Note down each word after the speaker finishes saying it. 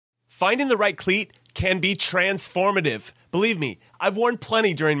Finding the right cleat can be transformative. Believe me, I've worn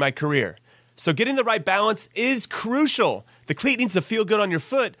plenty during my career. So getting the right balance is crucial. The cleat needs to feel good on your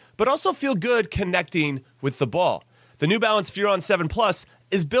foot, but also feel good connecting with the ball. The New Balance Furon 7 Plus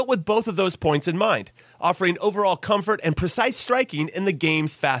is built with both of those points in mind, offering overall comfort and precise striking in the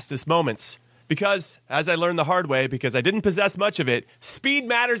game's fastest moments. Because, as I learned the hard way, because I didn't possess much of it, speed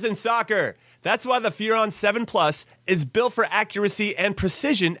matters in soccer. That's why the Furon 7 Plus is built for accuracy and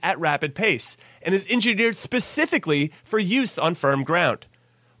precision at rapid pace, and is engineered specifically for use on firm ground.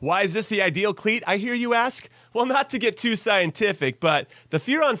 Why is this the ideal cleat, I hear you ask? Well, not to get too scientific, but the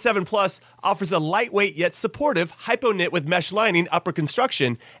Furon 7 Plus offers a lightweight yet supportive hypo-knit with mesh lining upper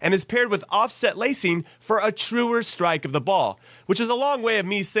construction and is paired with offset lacing for a truer strike of the ball, which is a long way of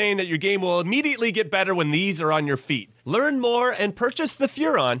me saying that your game will immediately get better when these are on your feet. Learn more and purchase the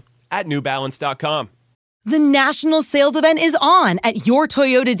Furon at newbalance.com. The national sales event is on at your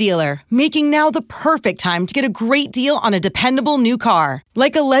Toyota dealer, making now the perfect time to get a great deal on a dependable new car.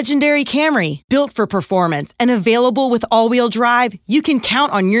 Like a legendary Camry, built for performance and available with all-wheel drive, you can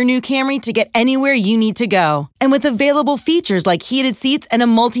count on your new Camry to get anywhere you need to go. And with available features like heated seats and a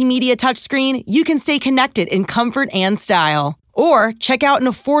multimedia touchscreen, you can stay connected in comfort and style. Or check out an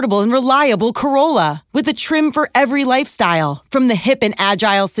affordable and reliable Corolla with a trim for every lifestyle, from the hip and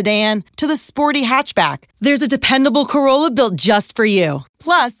agile sedan to the sporty hatchback. There's a dependable Corolla built just for you.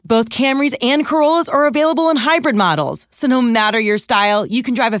 Plus, both Camrys and Corollas are available in hybrid models, so no matter your style, you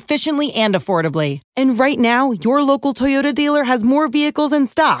can drive efficiently and affordably. And right now, your local Toyota dealer has more vehicles in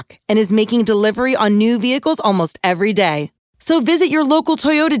stock and is making delivery on new vehicles almost every day. So visit your local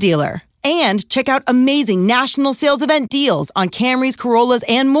Toyota dealer. And check out amazing national sales event deals on Camrys, Corollas,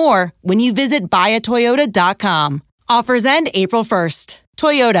 and more when you visit buyatoyota.com. Offers end April 1st.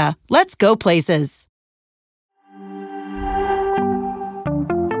 Toyota, let's go places.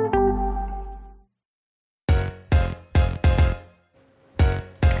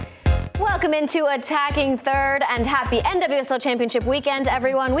 Welcome into Attacking Third, and happy NWSL Championship weekend,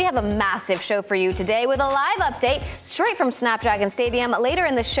 everyone. We have a massive show for you today with a live update straight from Snapdragon Stadium later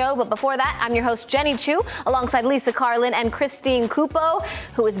in the show. But before that, I'm your host, Jenny Chu, alongside Lisa Carlin and Christine Cupo,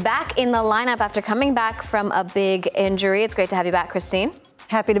 who is back in the lineup after coming back from a big injury. It's great to have you back, Christine.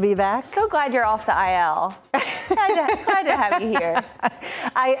 Happy to be back. So glad you're off the IL. glad to have you here.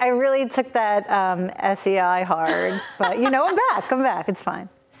 I really took that SEI hard, but I'm back. It's fine.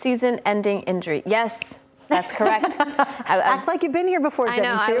 Season-ending injury. Yes, that's correct. Act like you've been here before, Jenny.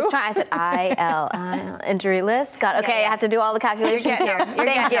 I know. I was trying. I said IL injury list. God. Okay, I have to do all the calculations here.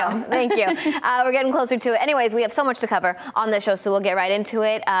 Thank you. We're getting closer to it. Anyways, we have so much to cover on this show, so we'll get right into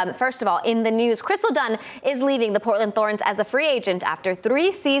it. First of all, in the news, Crystal Dunn is leaving the Portland Thorns as a free agent after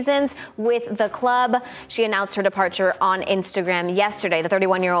 3 seasons with the club. She announced her departure on Instagram yesterday. The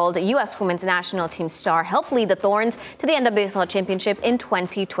 31-year-old U.S. Women's National Team star helped lead the Thorns to the NWSL Championship in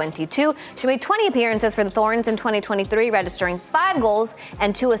 2022. She made 20 appearances for the Thorns in 2023, registering 5 goals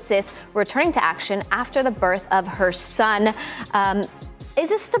and 2 assists, returning to action after the birth of her son. Is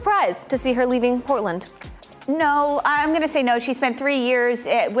this a surprise to see her leaving Portland? No, I'm going to say no. She spent 3 years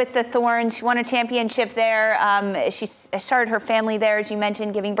with the Thorns. She won a championship there. She started her family there, as you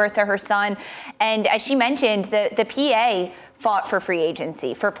mentioned, giving birth to her son. And as she mentioned, the PA fought for free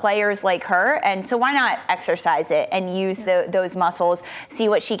agency for players like her, and so why not exercise it and use those muscles, see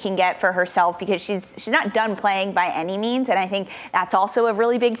what she can get for herself, because she's not done playing by any means. And I think that's also a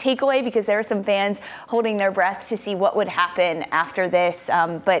really big takeaway, because there are some fans holding their breath to see what would happen after this,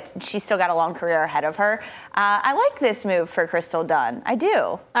 but she's still got a long career ahead of her. I like this move for Crystal Dunn. I do.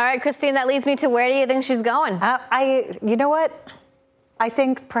 All right, Christine, that leads me to, where do you think she's going? You know what? I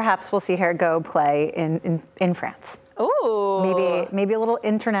think perhaps we'll see her go play in France. Ooh. Maybe a little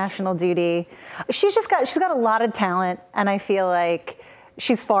international duty. She's got a lot of talent, and I feel like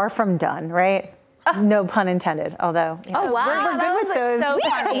she's far from done, right? No pun intended, although. Oh, wow. We're good with those. So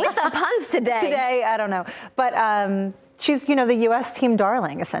with the puns today. Today, I don't know. But she's, the U.S. team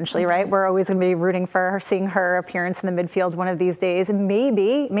darling, essentially, right? We're always going to be rooting for her, seeing her appearance in the midfield one of these days. And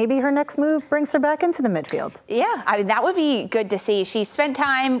maybe her next move brings her back into the midfield. Yeah, I mean, that would be good to see. She spent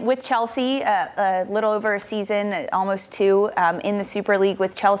time with Chelsea, a little over a season, almost 2, in the Super League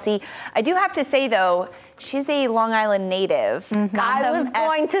with Chelsea. I do have to say, though, she's a Long Island native. Mm-hmm. I was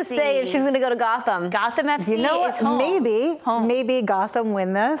going to say if she's going to go to Gotham. Gotham FC is home. Maybe Gotham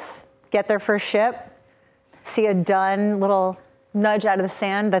win this, get their first ship, see a Dunn little nudge out of the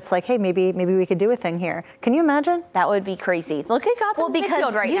sand that's like, hey, maybe we could do a thing here. Can you imagine? That would be crazy. Look at Gotham's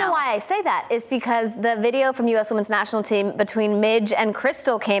midfield right now. You know why I say that is because the video from U.S. Women's National Team between Midge and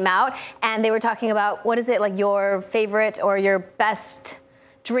Crystal came out, and they were talking about, what is it, like your favorite or your best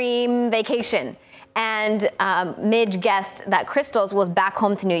dream vacation. And Midge guessed that Crystal's was back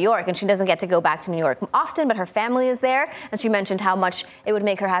home to New York, and she doesn't get to go back to New York often, but her family is there, and she mentioned how much it would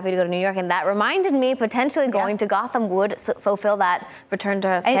make her happy to go to New York, and that reminded me potentially going to Gotham would fulfill that return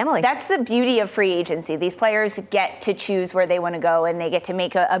to family. And that's the beauty of free agency. These players get to choose where they want to go, and they get to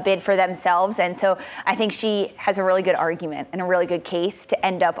make a bid for themselves, and so I think she has a really good argument and a really good case to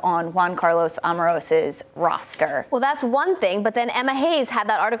end up on Juan Carlos Amoros's roster. Well, that's one thing, but then Emma Hayes had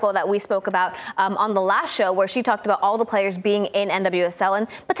that article that we spoke about on the last show where she talked about all the players being in NWSL and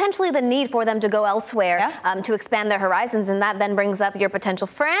potentially the need for them to go elsewhere to expand their horizons. And that then brings up your potential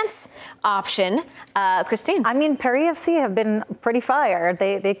France option. Christine. I mean, Paris FC have been pretty fire.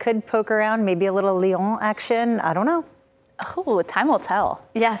 They could poke around, maybe a little Lyon action. I don't know. Oh, time will tell.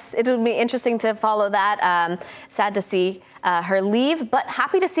 Yes, it would be interesting to follow that. Sad to see her leave, but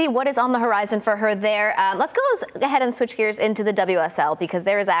happy to see what is on the horizon for her there. Let's go ahead and switch gears into the WSL because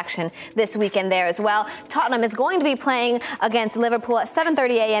there is action this weekend there as well. Tottenham is going to be playing against Liverpool at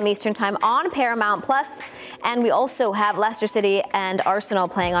 7:30 a.m. Eastern Time on Paramount Plus, and we also have Leicester City and Arsenal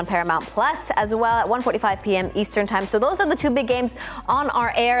playing on Paramount Plus as well at 1:45 p.m. Eastern Time. So those are the two big games on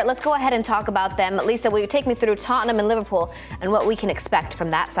our air. Let's go ahead and talk about them. Lisa, will you take me through Tottenham and Liverpool and what we can expect from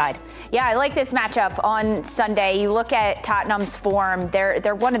that side? Yeah, I like this matchup on Sunday. You look at Tottenham's form,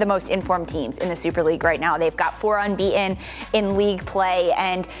 they're one of the most informed teams in the Super League right now. They've got 4 unbeaten in league play,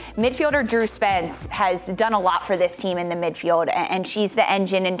 and midfielder Drew Spence has done a lot for this team in the midfield, and she's the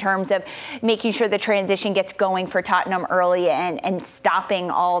engine in terms of making sure the transition gets going for Tottenham early and stopping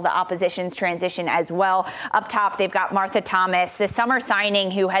all the opposition's transition as well. Up top, they've got Martha Thomas, the summer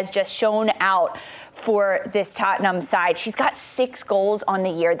signing who has just shown out for this Tottenham side. She's got 6 goals on the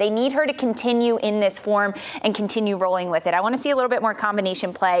year. They need her to continue in this form and continue rolling with it. I want to see a little bit more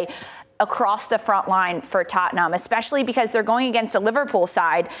combination play across the front line for Tottenham, especially because they're going against a Liverpool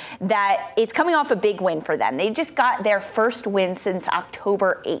side that is coming off a big win for them. They just got their first win since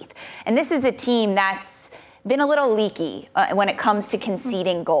October 8th. And this is a team that's been a little leaky when it comes to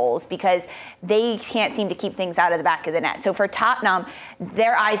conceding goals because they can't seem to keep things out of the back of the net. So for Tottenham,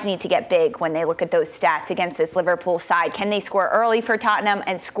 their eyes need to get big when they look at those stats against this Liverpool side. Can they score early for Tottenham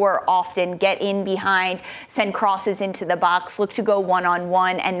and score often, get in behind, send crosses into the box, look to go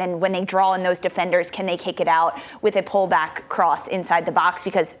one-on-one, and then when they draw in those defenders, can they kick it out with a pullback cross inside the box?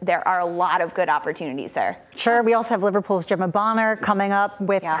 Because there are a lot of good opportunities there. Sure. We also have Liverpool's Gemma Bonner coming up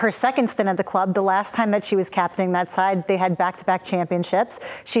with her second stint at the club. The last time that she was captaining that side, they had back-to-back championships.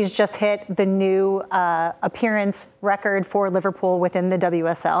 She's just hit the new appearance record for Liverpool within the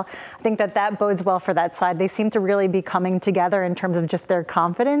WSL. I think that bodes well for that side. They seem to really be coming together in terms of just their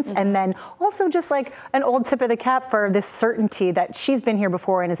confidence, and then also just like an old tip of the cap for this certainty that she's been here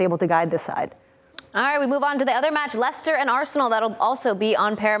before and is able to guide this side. All right, we move on to the other match, Leicester and Arsenal. That'll also be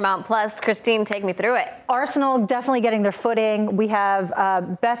on Paramount Plus. Christine, take me through it. Arsenal definitely getting their footing. We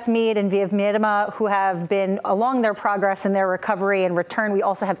have Beth Mead and Viv Miedema who have been along their progress in their recovery and return. We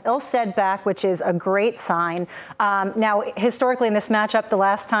also have Ilstead back, which is a great sign. Now, historically in this matchup, the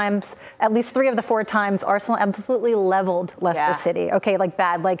last times, at least 3 of the 4 times, Arsenal absolutely leveled Leicester City. Okay, like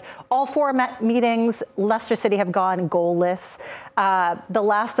bad. Like all 4 meetings, Leicester City have gone goalless. The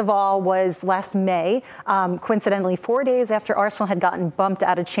last of all was last May. Coincidentally, 4 days after Arsenal had gotten bumped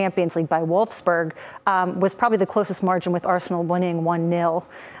out of Champions League by Wolfsburg, was probably the closest margin with Arsenal winning 1-0.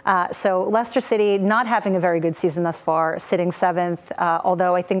 So Leicester City not having a very good season thus far, sitting 7th,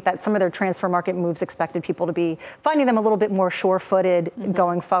 although I think that some of their transfer market moves expected people to be finding them a little bit more sure-footed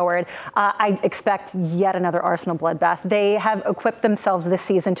going forward. I expect yet another Arsenal bloodbath. They have equipped themselves this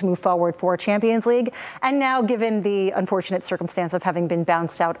season to move forward for Champions League, and now given the unfortunate circumstance of having been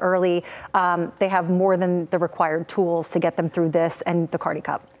bounced out early, they have more than the required tools to get them through this and the Cardi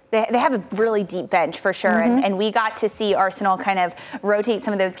Cup. They have a really deep bench for sure, and we got to see Arsenal kind of rotate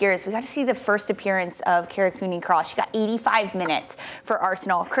some of those gears. We got to see the first appearance of Kara Cooney-Cross. She got 85 minutes for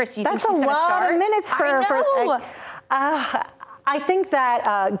Arsenal. Chris, do you think she's going to start? That's a lot of minutes for I think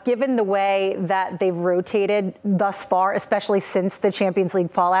that given the way that they've rotated thus far, especially since the Champions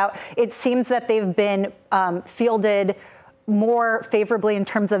League fallout, it seems that they've been fielded more favorably in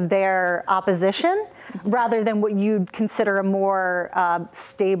terms of their opposition rather than what you'd consider a more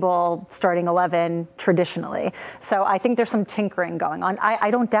stable starting 11 traditionally. So I think there's some tinkering going on.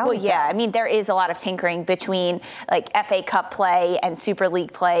 I don't doubt it. Well, yeah, I mean, there is a lot of tinkering between like FA Cup play and Super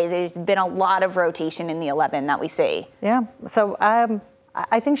League play. There's been a lot of rotation in the 11 that we see. Yeah, so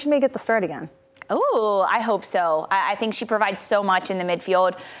I think she may get the start again. Oh, I hope so. I think she provides so much in the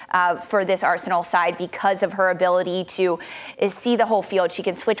midfield for this Arsenal side because of her ability to see the whole field. She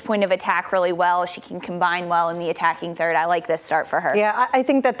can switch point of attack really well. She can combine well in the attacking third. I like this start for her. Yeah, I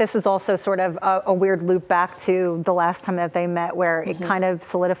think that this is also sort of a weird loop back to the last time that they met, where it kind of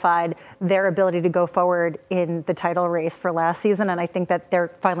solidified their ability to go forward in the title race for last season. And I think that they're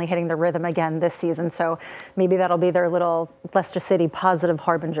finally hitting the rhythm again this season. So maybe that'll be their little Leicester City positive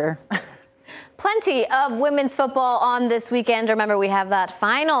harbinger. Plenty of women's football on this weekend. Remember, we have that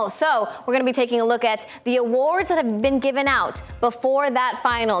final. So we're going to be taking a look at the awards that have been given out before that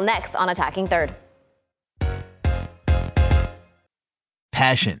final next on Attacking Third.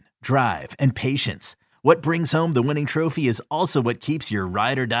 Passion, drive, and patience. What brings home the winning trophy is also what keeps your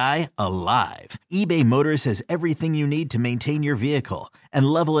ride or die alive. eBay Motors has everything you need to maintain your vehicle and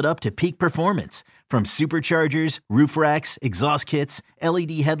level it up to peak performance, from superchargers, roof racks, exhaust kits, LED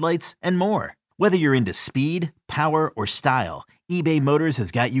headlights, and more. Whether you're into speed, power, or style, eBay Motors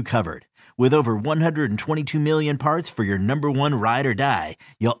has got you covered. With over 122 million parts for your number one ride or die,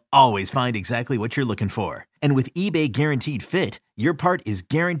 you'll always find exactly what you're looking for. And with eBay Guaranteed Fit, your part is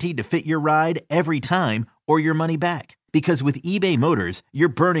guaranteed to fit your ride every time or your money back. Because with eBay Motors, you're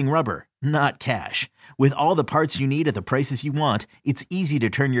burning rubber, not cash. With all the parts you need at the prices you want, it's easy to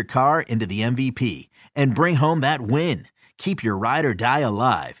turn your car into the MVP and bring home that win. Keep your ride or die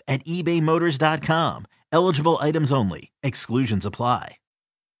alive at ebaymotors.com. Eligible items only. Exclusions apply.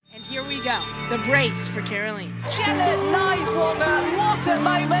 And here we go, the brace for Caroline. Janet Nice-Walker, what a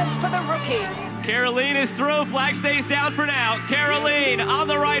moment for the rookie. Caroline is through, flag stays down for now. Caroline on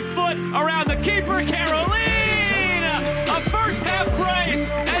the right foot, around the keeper, Caroline! A first half brace,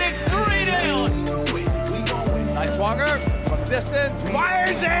 and it's 3-0. Nice-Walker from distance,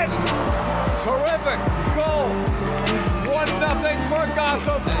 fires it! Terrific goal. 1-0 for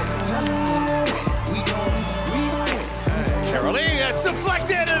Gotham. Caroline, that's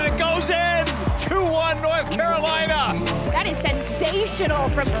deflected and it goes in. 2-1 North Carolina. That is sensational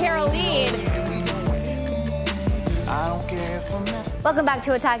from Caroline. Welcome back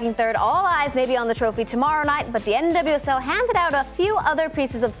to Attacking Third. All eyes may be on the trophy tomorrow night, but the NWSL handed out a few other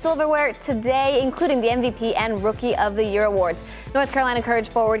pieces of silverware today, including the MVP and Rookie of the Year awards. North Carolina Courage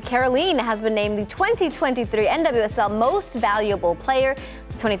forward Caroline has been named the 2023 NWSL Most Valuable Player.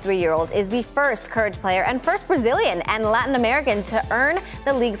 The 23-year-old is the first Courage player and first Brazilian and Latin American to earn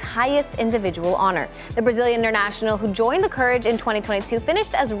the league's highest individual honor. The Brazilian international who joined the Courage in 2022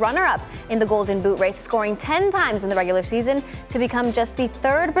 finished as runner-up in the Golden Boot race, scoring 10 times in the regular season to become just the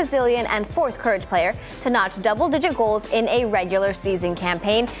third Brazilian and fourth Courage player to notch double-digit goals in a regular season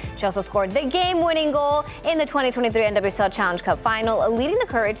campaign. She also scored the game-winning goal in the 2023 NWSL Challenge Cup final, leading the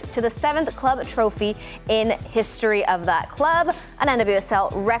Courage to the 7th club trophy in history of that club, an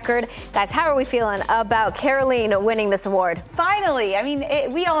NWSL record. Guys, how are we feeling about Caroline winning this award? Finally, I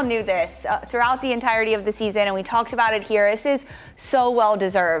mean, we all knew this throughout the entirety of the season, and we talked about it here. This is so well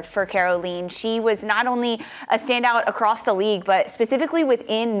deserved for Caroline. She was not only a standout across the league, but specifically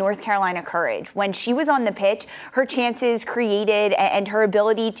within North Carolina Courage. When she was on the pitch, her chances created and her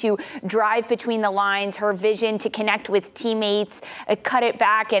ability to drive between the lines, her vision to connect with teammates, cut it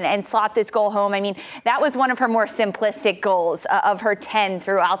back and slot this goal home. I mean, that was one of her more simplistic goals of her 10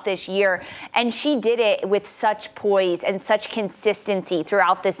 throughout this year. And she did it with such poise and such consistency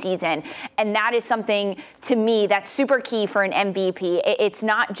throughout the season. And that is something, to me, that's super key for an MVP. It's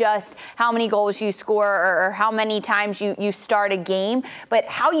not just how many goals you score or how many times you start a game, but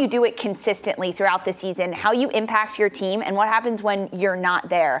how you do it consistently throughout the season, how you impact your team, and what happens when you're not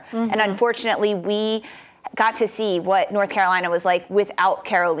there. Mm-hmm. And unfortunately, we got to see what North Carolina was like without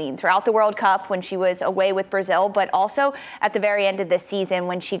Caroline throughout the World Cup when she was away with Brazil, but also at the very end of the season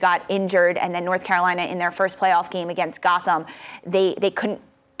when she got injured, and then North Carolina in their first playoff game against Gotham, they couldn't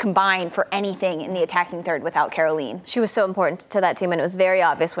combine for anything in the attacking third without Caroline. She was so important to that team, and it was very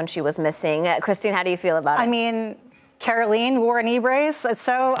obvious when she was missing. Christine, how do you feel about it? I mean, Caroline wore a knee brace,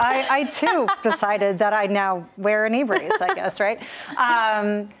 so I too decided that I'd now wear a knee brace, I guess, right?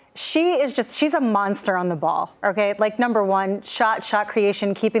 She's a monster on the ball, okay? Like, number one, shot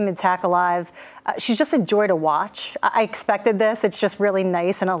creation, keeping the attack alive. She's just a joy to watch. I expected this. It's just really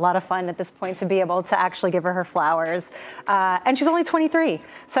nice and a lot of fun at this point to be able to actually give her flowers. And she's only 23.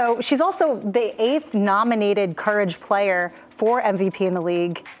 So she's also the 8th nominated Courage player for MVP in the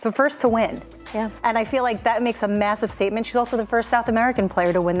league, the first to win. Yeah. And I feel like that makes a massive statement. She's also the first South American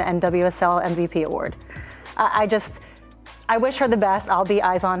player to win the NWSL MVP award. I wish her the best. I'll be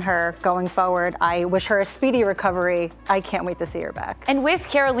eyes on her going forward. I wish her a speedy recovery. I can't wait to see her back. And with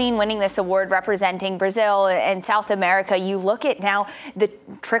Caroline winning this award representing Brazil and South America, you look at now the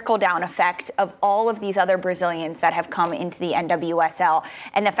trickle-down effect of all of these other Brazilians that have come into the NWSL.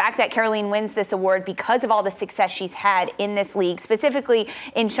 And the fact that Caroline wins this award because of all the success she's had in this league, specifically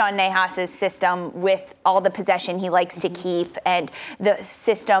in Sean Nahas's system with all the possession he likes to keep and the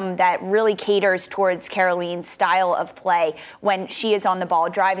system that really caters towards Caroline's style of play when she is on the ball,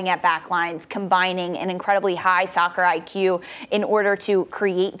 driving at backlines, combining an incredibly high soccer IQ in order to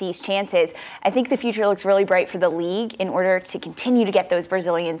create these chances. I think the future looks really bright for the league in order to continue to get those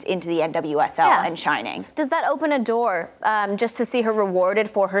Brazilians into the NWSL and shining. Does that open a door just to see her rewarded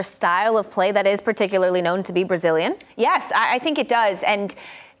for her style of play that is particularly known to be Brazilian? Yes, I think it does. And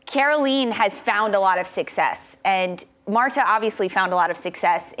Caroline has found a lot of success, and Marta obviously found a lot of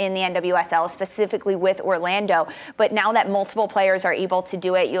success in the NWSL, specifically with Orlando. But now that multiple players are able to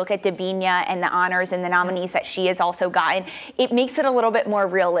do it, you look at Dabinia and the honors and the nominees that she has also gotten, it makes it a little bit more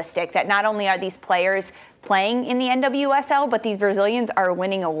realistic that not only are these players playing in the NWSL, but these Brazilians are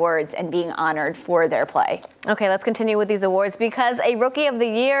winning awards and being honored for their play. Okay, let's continue with these awards because a Rookie of the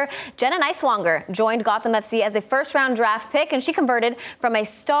Year, Jenna Neiswanger, joined Gotham FC as a first-round draft pick, and she converted from a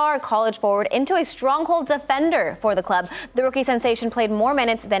star college forward into a stronghold defender for the club. The rookie sensation played more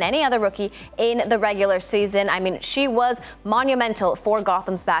minutes than any other rookie in the regular season. I mean, she was monumental for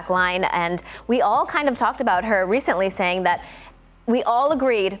Gotham's back line, and we all kind of talked about her recently, saying that we all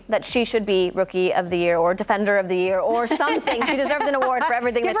agreed that she should be Rookie of the Year or Defender of the Year or something. She deserved an award for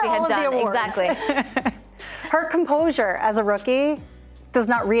everything that she had done. Exactly. Her composure as a rookie does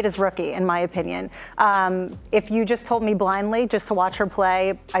not read as rookie, in my opinion. If you just told me blindly just to watch her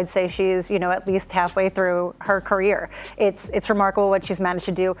play, I'd say she's, at least halfway through her career. It's remarkable what she's managed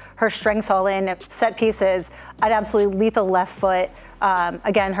to do. Her strengths all in, set pieces, an absolutely lethal left foot.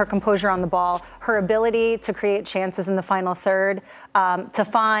 Again, her composure on the ball, her ability to create chances in the final third, to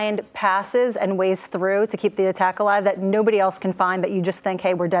find passes and ways through to keep the attack alive that nobody else can find, that you just think,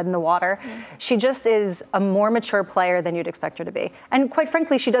 hey, we're dead in the water. She just is a more mature player than you'd expect her to be. And quite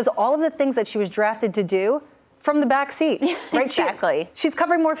frankly, she does all of the things that she was drafted to do from the back seat. Right? Exactly. She's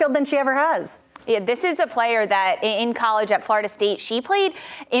covering more field than she ever has. Yeah, this is a player that in college at Florida State, she played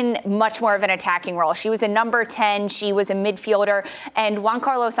in much more of an attacking role. She was a number 10. She was a midfielder. And Juan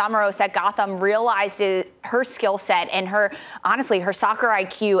Carlos Amoros at Gotham realized her skill set and her soccer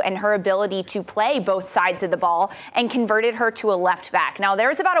IQ and her ability to play both sides of the ball and converted her to a left back. Now, there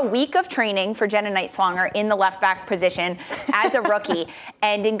was about a week of training for Jenna Neiswanger in the left back position as a rookie.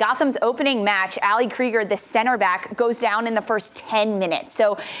 And in Gotham's opening match, Ali Krieger, the center back, goes down in the first 10 minutes.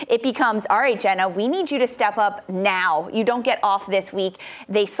 So it becomes, all right, Jenna, we need you to step up now. You don't get off this week.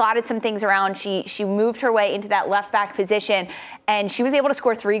 They slotted some things around. She moved her way into that left back position, and she was able to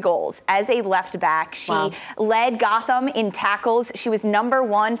score 3 goals as a left back. She led Gotham in tackles. She was number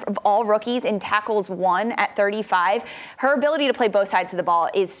 1 of all rookies in tackles won at 35. Her ability to play both sides of the ball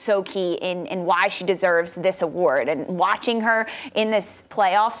is so key in why she deserves this award. And watching her in this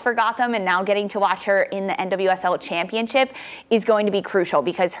playoffs for Gotham and now getting to watch her in the NWSL Championship is going to be crucial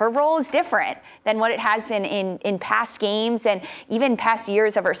because her role is different than what it has been in past games and even past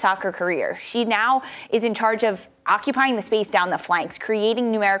years of her soccer career. She now is in charge of occupying the space down the flanks,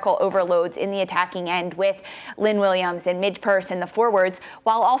 creating numerical overloads in the attacking end with Lynn Williams and Midge Purse and the forwards,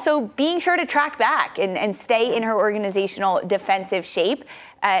 while also being sure to track back and stay in her organizational defensive shape.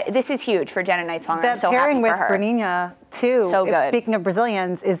 This is huge for Jenna Neiswanger. That I'm so pairing happy for with her. Bruninia, too, so good. Speaking of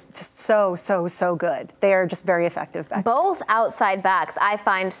Brazilians, is just so good. They are just very effective back there. Both outside backs I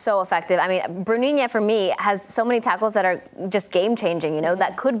find so effective. I mean, Bruninia, for me, has so many tackles that are just game-changing,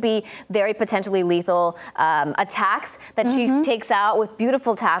 that could be very potentially lethal attacks that she takes out with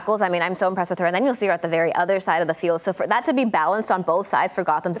beautiful tackles. I mean, I'm so impressed with her. And then you'll see her at the very other side of the field. So for that to be balanced on both sides for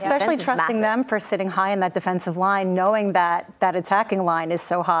Gotham's defense especially is trusting massive. them for sitting high in that defensive line, knowing that that attacking line is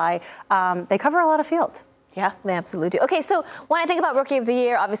so high. They cover a lot of field. Yeah, they absolutely do. Okay, so when I think about Rookie of the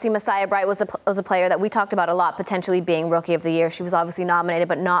Year, obviously Messiah Bright was a player that we talked about a lot, potentially being Rookie of the Year. She was obviously nominated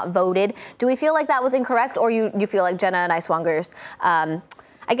but not voted. Do we feel like that was incorrect, or you feel like Jenna Neiswanger's,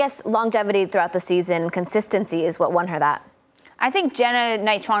 longevity throughout the season, consistency is what won her that? I think Jenna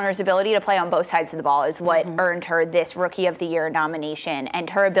Neiswanger's ability to play on both sides of the ball is what earned her this Rookie of the Year nomination,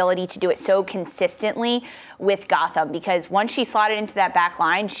 and her ability to do it so consistently with Gotham, because once she slotted into that back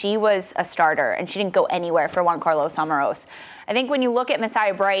line, she was a starter, and she didn't go anywhere for Juan Carlos Amaros. I think when you look at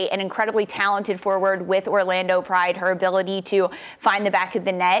Messiah Bright, an incredibly talented forward with Orlando pride, her ability to find the back of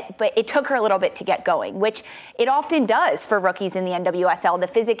the net, but it took her a little bit to get going, which it often does for rookies in the NWSL. The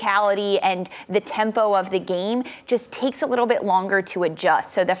physicality and the tempo of the game just takes a little bit longer to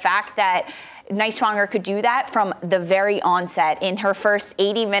adjust. So the fact that Neiswanger could do that from the very onset in her first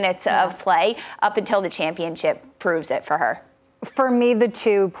 80 minutes of play up until the championship proves it for her. For me, the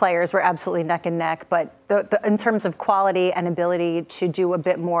two players were absolutely neck and neck, but in terms of quality and ability to do a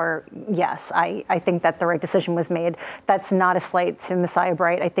bit more, yes, I think that the right decision was made. That's not a slight to Messiah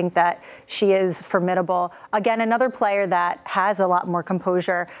Bright. I think that she is formidable. Again, another player that has a lot more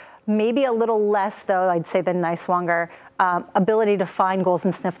composure, maybe a little less, though, I'd say, than Neiswanger, ability to find goals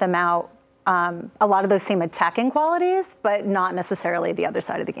and sniff them out. A lot of those same attacking qualities, but not necessarily the other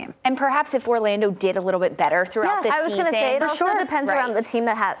side of the game. And perhaps if Orlando did a little bit better throughout this season. I was going to say, it also depends around the team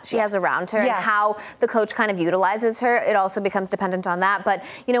that she has around her and how the coach kind of utilizes her. It also becomes dependent on that. But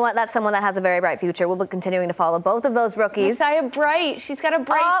you know what? That's someone that has a very bright future. We'll be continuing to follow both of those rookies. Messiah Bright. She's got a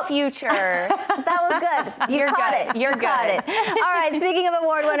bright future. That was good. You caught it. You're good. Caught it. All right, speaking of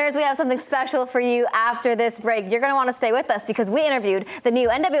award winners, we have something special for you after this break. You're going to want to stay with us because we interviewed the new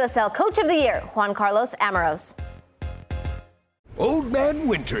NWSL Coach of the Year, Juan Carlos Amaros. Old Man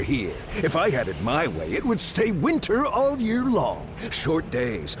Winter here. If I had it my way, it would stay winter all year long. Short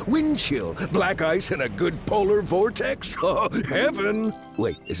days, wind chill, black ice, and a good polar vortex. Oh, heaven.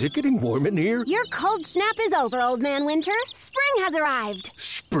 Wait, is it getting warm in here? Your cold snap is over, Old Man Winter. Spring has arrived.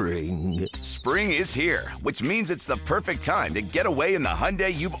 Spring. Spring is here, which means it's the perfect time to get away in the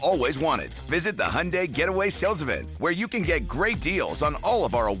Hyundai you've always wanted. Visit the Hyundai Getaway Sales Event, where you can get great deals on all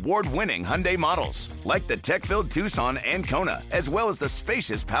of our award-winning Hyundai models, like the tech-filled Tucson and Kona, as well as the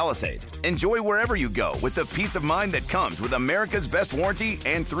spacious Palisade. Enjoy wherever you go with the peace of mind that comes with America's best warranty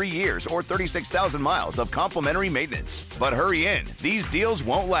and 3 years or 36,000 miles of complimentary maintenance. But hurry in, these deals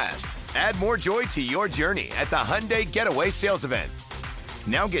won't last. Add more joy to your journey at the Hyundai Getaway Sales Event.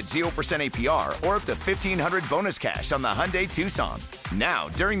 Now get 0% APR or up to $1,500 bonus cash on the Hyundai Tucson. Now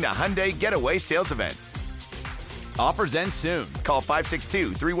during the Hyundai Getaway Sales Event. Offers end soon. Call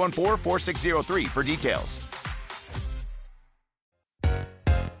 562-314-4603 for details.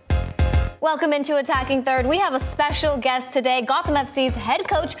 Welcome into Attacking Third. We have a special guest today, Gotham FC's head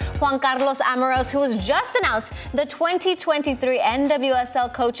coach, Juan Carlos Amaros, who was just announced the 2023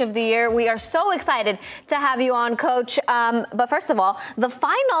 NWSL Coach of the Year. We are so excited to have you on, Coach. But first of all, the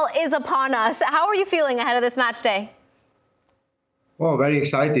final is upon us. How are you feeling ahead of this match day? Well, very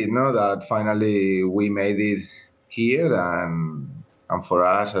excited, that finally we made it here. And for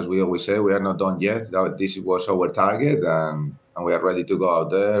us, as we always say, we are not done yet. This was our target, and we are ready to go out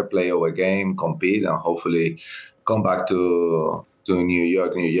there, play our game, compete, and hopefully come back to New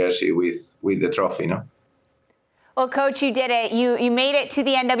York, New Jersey with the trophy, Well, Coach, you did it. You made it to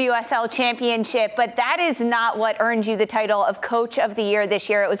the NWSL Championship, but that is not what earned you the title of Coach of the Year this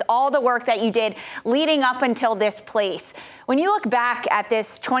year. It was all the work that you did leading up until this place. When you look back at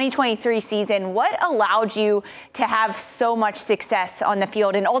this 2023 season, what allowed you to have so much success on the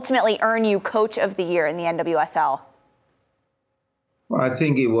field and ultimately earn you Coach of the Year in the NWSL? Well, I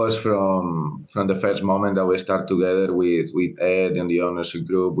think it was from the first moment that we started together with Ed and the ownership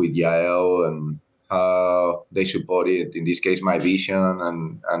group, with Yael, and how they supported, in this case, my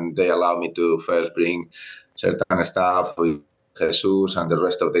vision, and they allowed me to first bring certain staff with Jesus and the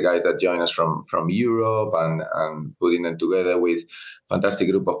rest of the guys that joined us from Europe, and putting them together with fantastic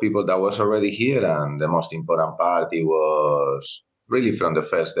group of people that was already here. And the most important part, it was really from the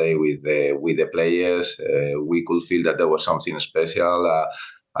first day with the players. We could feel that there was something special, a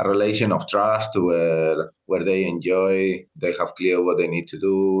relation of trust where they enjoy, they have clear what they need to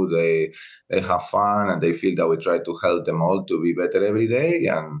do, they have fun, and they feel that we try to help them all to be better every day.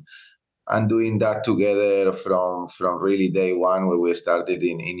 And doing that together from really day one, where we started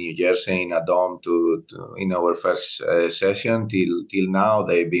in New Jersey in a dome to in our first session till now,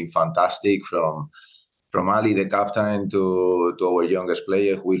 they've been fantastic. From Ali, the captain, to our youngest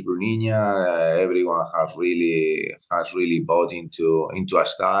player, who is Bruniña, everyone has really bought into a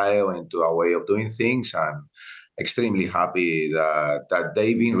style, into a way of doing things, and extremely happy that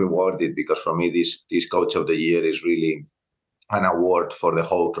they've been rewarded, because for me, this Coach of the Year is really an award for the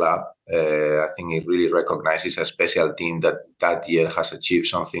whole club. I think it really recognizes a special team that year has achieved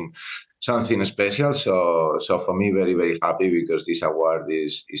something special. So for me, very, very happy, because this award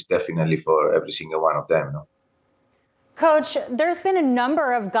is definitely for every single one of them. Coach, there's been a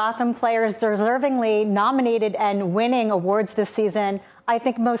number of Gotham players deservingly nominated and winning awards this season. I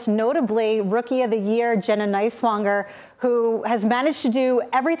think most notably Rookie of the Year, Jenna Neiswanger, who has managed to do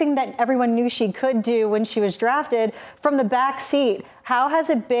everything that everyone knew she could do when she was drafted from the back seat. How has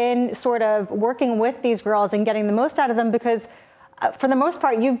it been sort of working with these girls and getting the most out of them? Because for the most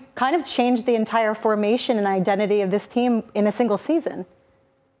part, you've kind of changed the entire formation and identity of this team in a single season.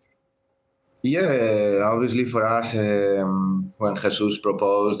 Yeah, obviously for us, when Jesus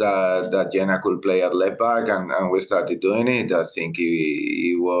proposed that Jenna could play at left back and we started doing it, I think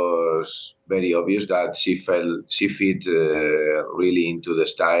it was very obvious that she fit really into the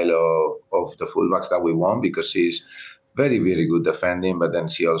style of the fullbacks that we want, because she's very, very good defending, but then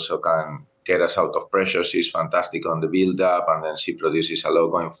she also can get us out of pressure. She's fantastic on the build-up, and then she produces a lot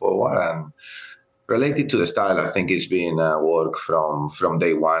going forward. And related to the style, I think it's been work from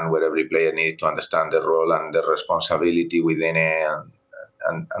day one, where every player needs to understand the role and the responsibility within it,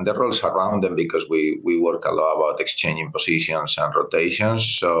 and the roles around them, because we work a lot about exchanging positions and rotations.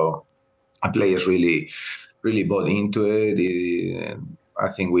 So players really bought into it. I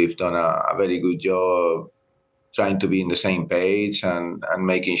think we've done a very good job trying to be in the same page and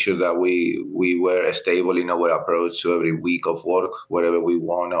making sure that we were stable in our approach to every week of work, wherever we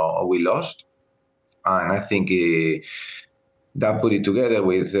won or we lost. And I think that put it together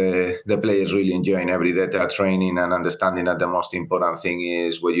with the players really enjoying every day their training and understanding that the most important thing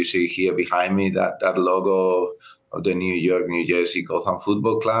is what you see here behind me, that logo of the New Jersey Gotham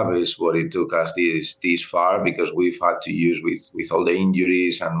Football Club is what it took us this far, because we've had to use with all the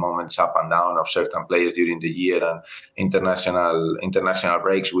injuries and moments up and down of certain players during the year and international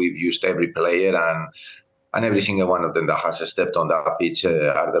breaks. We've used every player, and every single one of them that has stepped on that pitch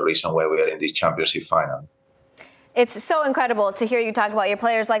are the reason why we are in this championship final. It's so incredible to hear you talk about your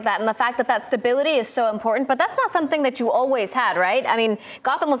players like that, and the fact that stability is so important, but that's not something that you always had, right? I mean,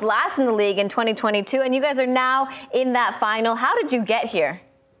 Gotham was last in the league in 2022, and you guys are now in that final. How did you get here?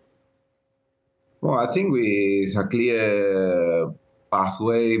 Well, I think it's a clear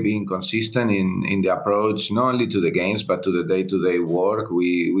pathway, being consistent in the approach, not only to the games, but to the day-to-day work.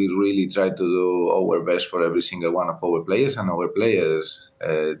 We really try to do our best for every single one of our players, and our players,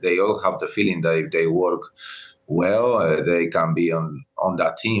 they all have the feeling that if they work well, they can be on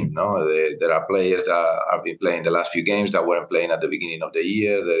that team. No, there are players that have been playing the last few games that weren't playing at the beginning of the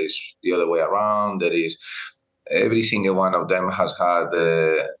year. There is the other way around. There is every single one of them has had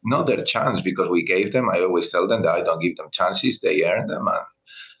not their chance because we gave them. I always tell them that I don't give them chances; they earn them.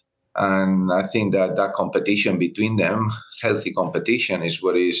 And I think that competition between them, healthy competition, is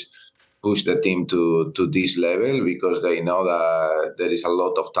what is pushed the team to this level, because they know that there is a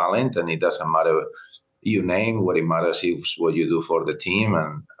lot of talent, and it doesn't matter you name. What it matters is what you do for the team,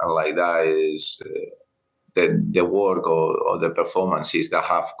 and like that is the work or the performances that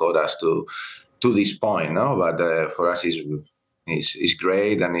have got us to this point. No, but for us it's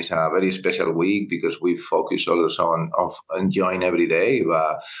great, and it's a very special week because we focus also on enjoying every day.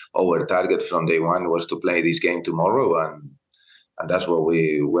 But our target from day one was to play this game tomorrow, and that's what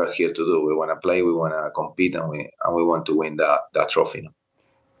we're here to do. We want to play, we want to compete, and we want to win that trophy.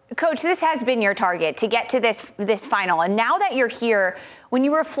 Coach, this has been your target, to get to this final. And now that you're here, when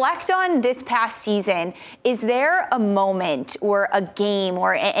you reflect on this past season, is there a moment or a game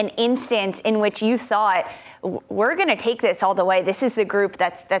or an instance in which you thought, we're going to take this all the way? This is the group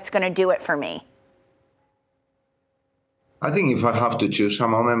that's going to do it for me. I think if I have to choose a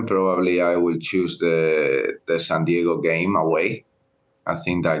moment, probably I will choose the San Diego game away. I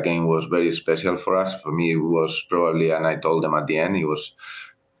think that game was very special for us. For me, it was probably, and I told them at the end, it was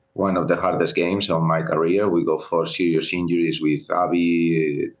one of the hardest games of my career. We got 4 serious injuries with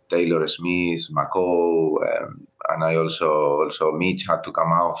Abby, Taylor Smith, McCall, and I also Mitch had to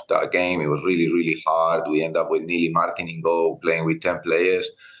come out of that game. It was really, really hard. We ended up with Neely Martin in goal, playing with 10 players.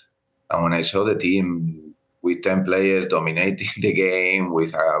 And when I saw the team with 10 players dominating the game,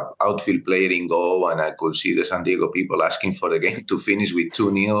 with an outfield player in goal, and I could see the San Diego people asking for the game to finish with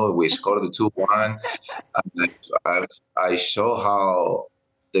 2-0. We scored the 2-1. And I saw how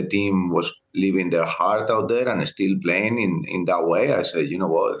the team was living their heart out there and still playing in that way. I said, you know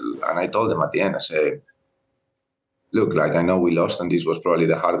what? And I told them at the end, I said, look, like, I know we lost, and this was probably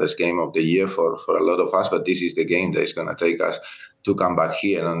the hardest game of the year for a lot of us, but this is the game that is going to take us to come back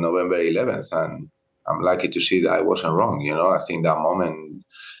here on November 11th. And I'm lucky to see that I wasn't wrong. You know, I think that moment,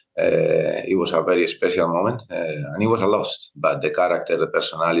 it was a very special moment, and it was a loss. But the character, the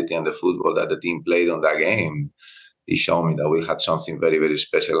personality, and the football that the team played on that game, it showed me that we had something very, very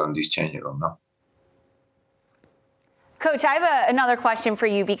special on this changing room now. Coach, I have another question for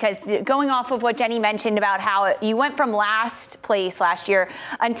you, because going off of what Jenny mentioned about how you went from last place last year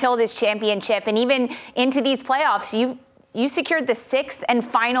until this championship, and even into these playoffs, you secured the 6th and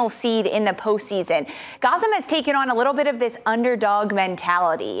final seed in the postseason. Gotham has taken on a little bit of this underdog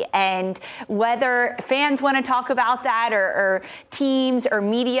mentality, and whether fans want to talk about that or teams or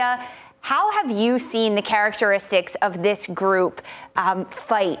media, how have you seen the characteristics of this group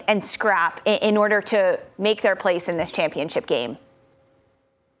fight and scrap in order to make their place in this championship game?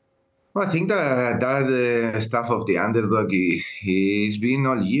 Well, I think that the stuff of the underdog he's been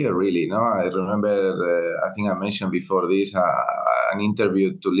all year, really. No, I remember, I think I mentioned before this, an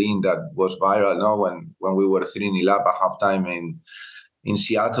interview to Lynn that was viral. No, when we were 3-0 up at halftime in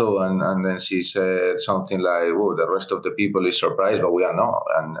Seattle, and then she said something like, "Oh, the rest of the people is surprised, but we are not,"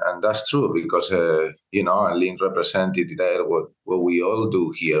 and that's true, because Lynn represented there what we all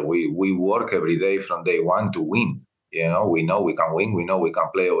do here. We work every day from day one to win. We know we can win. We know we can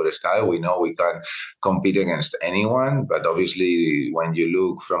play our style. We know we can compete against anyone. But obviously, when you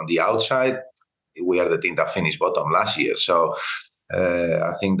look from the outside, we are the team that finished bottom last year. So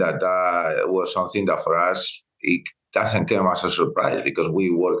I think that was something that for us, it doesn't come as a surprise, because we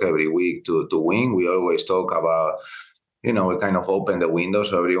work every week to win. We always talk about, we kind of open the window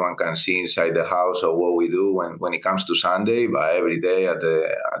so everyone can see inside the house of what we do when it comes to Sunday. But every day at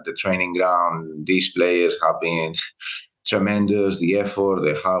the training ground, these players have been tremendous. The effort,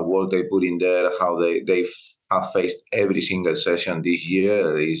 the hard work they put in there, how they have faced every single session this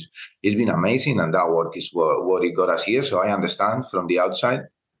year, it's been amazing. And that work is what it got us here. So I understand from the outside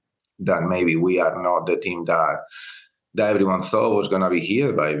that maybe we are not the team that everyone thought was going to be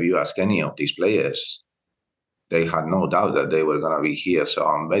here. But if you ask any of these players, they had no doubt that they were going to be here. So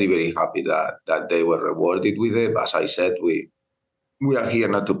I'm very, very happy that they were rewarded with it. As I said, we are here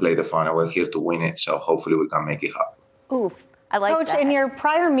not to play the final. We're here to win it. So hopefully we can make it happen. Oof, I like Coach, that. in your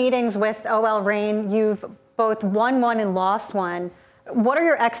prior meetings with OL Reign, you've both won one and lost one. What are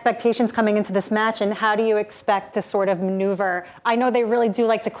your expectations coming into this match, and how do you expect to sort of maneuver? I know they really do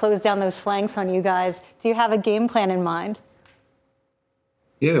like to close down those flanks on you guys. Do you have a game plan in mind?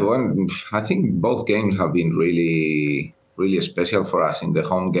 Yeah, well, I think both games have been really, really special for us. In the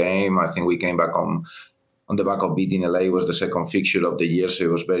home game, I think we came back on the back of beating LA. Was the second fixture of the year, so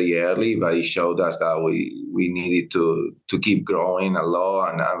it was very early, but it showed us that we needed to keep growing a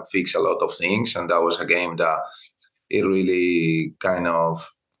lot and fix a lot of things. And that was a game that it really kind of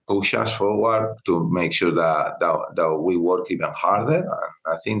push us forward to make sure that we work even harder.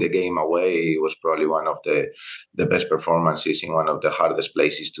 And I think the game away was probably one of the best performances in one of the hardest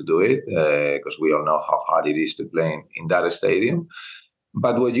places to do it, because we all know how hard it is to play in that stadium.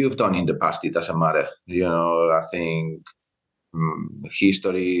 But what you've done in the past, it doesn't matter. I think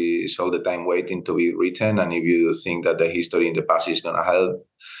history is all the time waiting to be written. And if you think that the history in the past is going to help,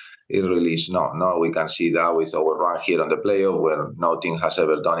 it really is not. No, we can see that with our run here on the playoff, where no team has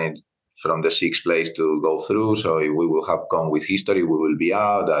ever done it from the 6th place to go through. So if we will have gone with history, we will be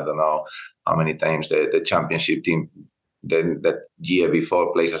out. I don't know how many times the championship team that year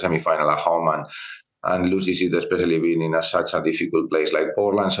before plays a semifinal at home and loses it, especially being in such a difficult place like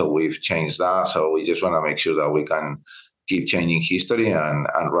Portland. So we've changed that. So we just want to make sure that we can keep changing history and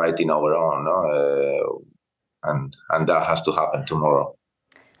writing our own. No? And that has to happen tomorrow.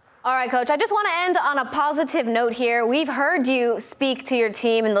 All right, Coach, I just want to end on a positive note here. We've heard you speak to your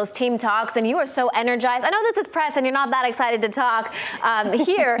team in those team talks, and you are so energized. I know this is press, and you're not that excited to talk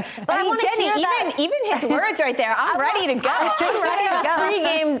here, but I want to hear that. Even his words right there, I'm ready to go. I'm ready to go.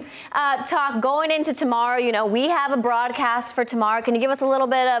 Pre-game talk going into tomorrow. We have a broadcast for tomorrow. Can you give us a little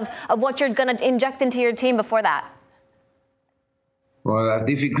bit of what you're going to inject into your team before that? Well, that's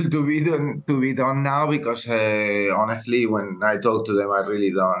difficult to be done now, because honestly, when I talk to them, I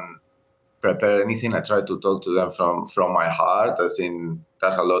really don't prepare anything. I try to talk to them from my heart. I think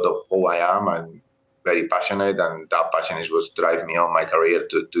that's a lot of who I am. I'm very passionate, and that passion is what drives me on my career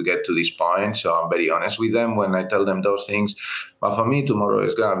to get to this point. So I'm very honest with them when I tell them those things. But for me, tomorrow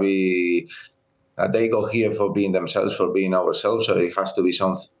is going to be they go here for being themselves, for being ourselves. So it has to be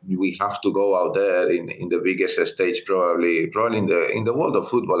something. We have to go out there in the biggest stage, probably in the world of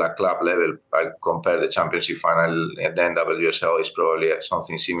football at club level. I compare the championship final at the NWSL is probably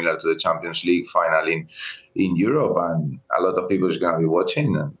something similar to the Champions League final in Europe, and a lot of people is going to be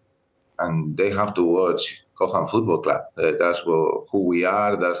watching, and they have to watch Gotham Football Club. That's who we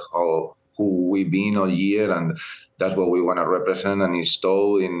are. That's who we've been all year, and that's what we want to represent and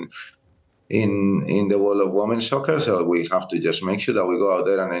install in the world of women's soccer. So we have to just make sure that we go out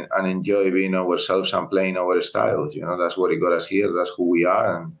there and enjoy being ourselves and playing our styles. That's what it got us here. That's who we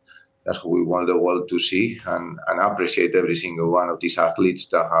are. That's what we want the world to see, and I appreciate every single one of these athletes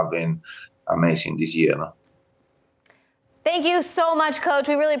that have been amazing this year. No? Thank you so much, Coach.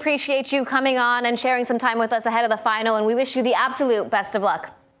 We really appreciate you coming on and sharing some time with us ahead of the final, and we wish you the absolute best of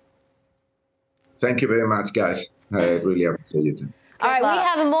luck. Thank you very much, guys. I really appreciate it. All right, we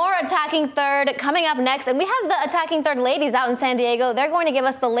have more attacking third coming up next, and we have the attacking third ladies out in San Diego. They're going to give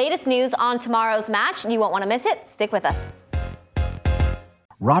us the latest news on tomorrow's match. You won't want to miss it. Stick with us.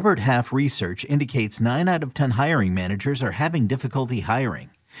 Robert Half research indicates 9 out of 10 hiring managers are having difficulty hiring.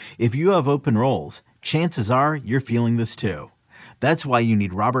 If you have open roles, chances are you're feeling this too. That's why you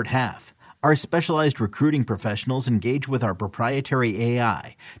need Robert Half. Our specialized recruiting professionals engage with our proprietary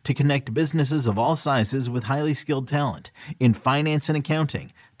AI to connect businesses of all sizes with highly skilled talent in finance and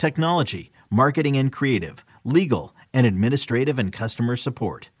accounting, technology, marketing and creative, legal, and administrative and customer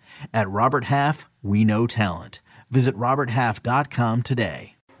support. At Robert Half, we know talent. Visit roberthalf.com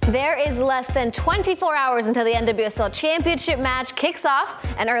today. There is less than 24 hours until the NWSL Championship match kicks off.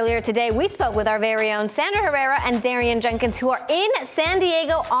 And earlier today, we spoke with our very own Sandra Herrera and Darian Jenkins, who are in San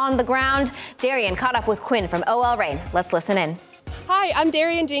Diego on the ground. Darian caught up with Quinn from OL Reign. Let's listen in. Hi, I'm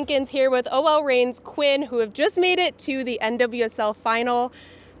Darian Jenkins here with OL Reign's Quinn, who have just made it to the NWSL final.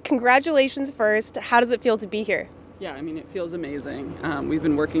 Congratulations first. How does it feel to be here? Yeah, I mean, it feels amazing. We've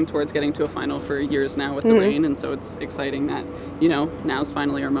been working towards getting to a final for years now with the Reign, and so it's exciting that, now's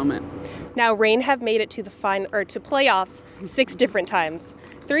finally our moment. Now, Reign have made it to the to playoffs 6 different times,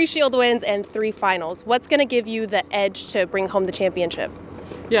 3 Shield wins and 3 finals. What's going to give you the edge to bring home the championship?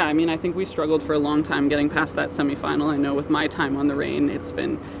 Yeah, I mean, I think we struggled for a long time getting past that semifinal. I know with my time on the Reign, it's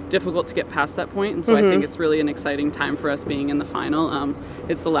been difficult to get past that point, and so I think it's really an exciting time for us being in the final.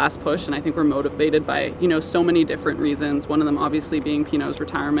 It's the last push, and I think we're motivated by, so many different reasons. One of them obviously being Pino's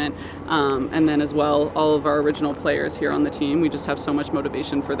retirement, and then as well, all of our original players here on the team. We just have so much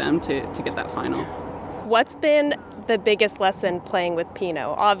motivation for them to get that final. What's been the biggest lesson playing with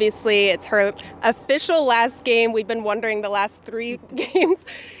Pino? Obviously, it's her official last game. We've been wondering the last 3 games.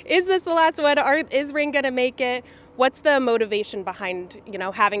 Is this the last one? Is Reign going to make it? What's the motivation behind,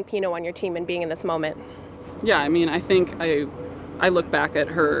 having Pino on your team and being in this moment? Yeah, I mean, I think I look back at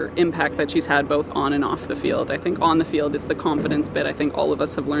her impact that she's had both on and off the field. I think on the field, it's the confidence bit. I think all of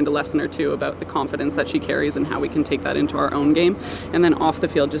us have learned a lesson or two about the confidence that she carries and how we can take that into our own game. And then off the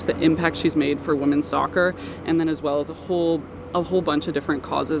field, just the impact she's made for women's soccer, and then as well as a whole bunch of different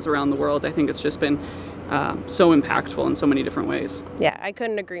causes around the world. I think it's just been so impactful in so many different ways. Yeah, I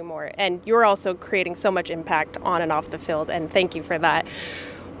couldn't agree more. And you're also creating so much impact on and off the field, and thank you for that.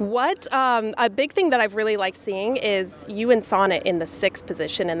 What a big thing that I've really liked seeing is you and Sonnet in the 6th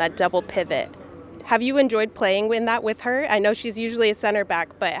position in that double pivot. Have you enjoyed playing in that with her? I know she's usually a center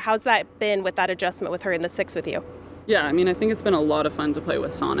back, but how's that been with that adjustment with her in the 6 with you? Yeah, I mean, I think it's been a lot of fun to play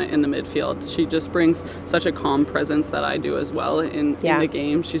with Sonnet in the midfield. She just brings such a calm presence that I do as well in the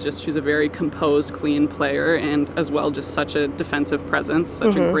game. She's a very composed, clean player, and as well just such a defensive presence,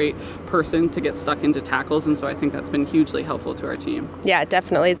 such a great person to get stuck into tackles, and so I think that's been hugely helpful to our team. Yeah,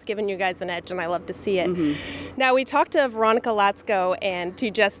 definitely. It's given you guys an edge, and I love to see it. Now, we talked to Veronica Latsko and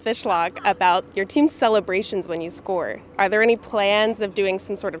to Jess Fishlock about your team's celebrations when you score. Are there any plans of doing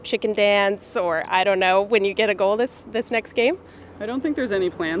some sort of chicken dance or, I don't know, when you get a goal this next game? I don't think there's any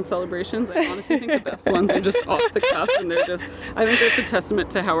planned celebrations. I honestly think the best ones are just off the cuff, and I think that's a testament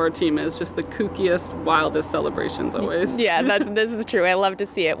to how our team is, just the kookiest, wildest celebrations always. Yeah, this is true. I love to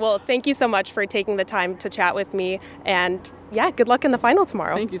see it. Well, thank you so much for taking the time to chat with me, and yeah, good luck in the final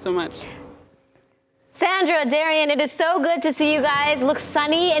tomorrow. Thank you so much. Sandra, Darian, it is so good to see you guys. Looks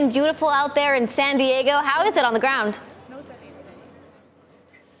sunny and beautiful out there in San Diego. How is it on the ground?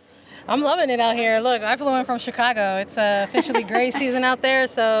 I'm loving it out here. Look, I flew in from Chicago. It's officially gray season out there,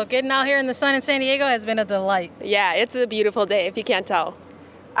 so getting out here in the sun in San Diego has been a delight. Yeah, it's a beautiful day, if you can't tell.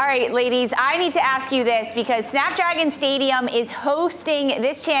 All right, ladies, I need to ask you this because Snapdragon Stadium is hosting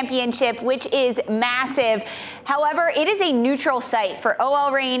this championship, which is massive. However, it is a neutral site for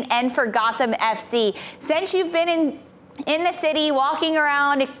OL Reign and for Gotham FC. Since you've been in the city, walking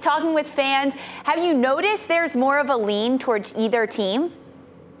around, talking with fans, have you noticed there's more of a lean towards either team?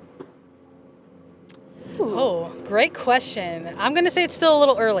 Oh, great question. I'm going to say it's still a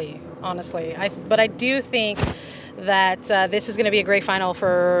little early, honestly. But I do think that this is going to be a great final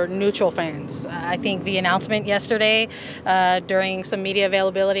for neutral fans. I think the announcement yesterday during some media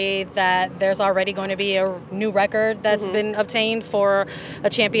availability that there's already going to be a new record that's been obtained for a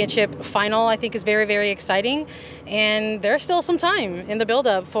championship final, I think is very, very exciting. And there's still some time in the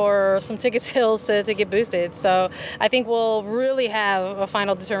build-up for some ticket sales to get boosted. So I think we'll really have a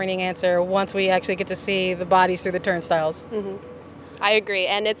final determining answer once we actually get to see the bodies through the turnstiles. I agree.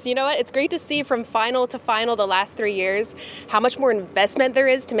 And it's, you know what, it's great to see from final to final the last 3 years how much more investment there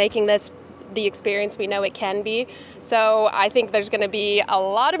is to making this the experience we know it can be. So I think there's going to be a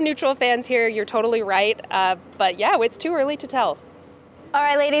lot of neutral fans here. You're totally right. But yeah, it's too early to tell. All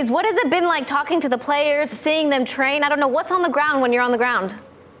right, ladies, what has it been like talking to the players, seeing them train? I don't know, what's on the ground when you're on the ground?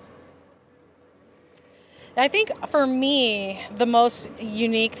 I think for me, the most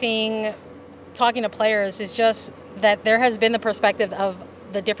unique thing talking to players is just that there has been the perspective of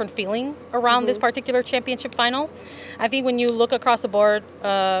the different feeling around this particular championship final. I think when you look across the board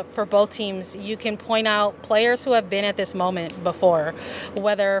for both teams, you can point out players who have been at this moment before.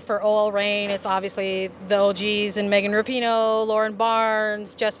 Whether for OL Reign, it's obviously the OGs and Megan Rapinoe, Lauren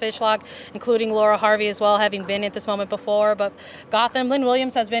Barnes, Jess Fishlock, including Laura Harvey as well, having been at this moment before. But Gotham, Lynn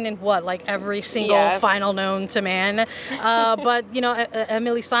Williams has been in like every single final known to man. But,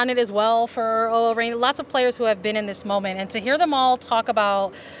 Emily Sonnet as well for OL Reign. Lots of players who have been in this moment. And to hear them all talk about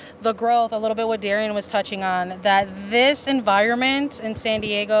the growth, a little bit what Darian was touching on, that this environment in San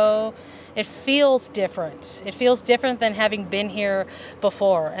Diego, it feels different. It feels different than having been here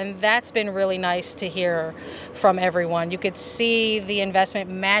before. And that's been really nice to hear from everyone. You could see the investment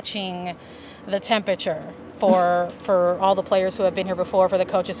matching the temperature for all the players who have been here before, for the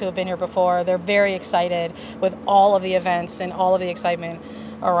coaches who have been here before. They're very excited with all of the events and all of the excitement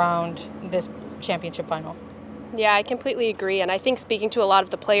around this championship final. Yeah, I completely agree. And I think speaking to a lot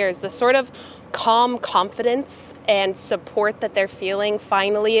of the players, the sort of calm confidence and support that they're feeling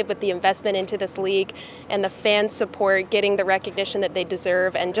finally with the investment into this league and the fan support, getting the recognition that they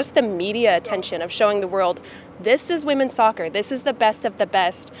deserve, and just the media attention of showing the world, this is women's soccer. This is the best of the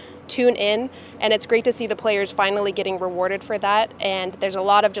best. Tune in. And it's great to see the players finally getting rewarded for that. And there's a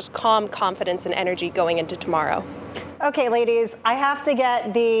lot of just calm confidence and energy going into tomorrow. Okay, ladies, I have to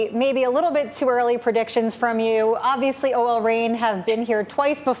get the maybe a little bit too early predictions from you. Obviously, OL Reign have been here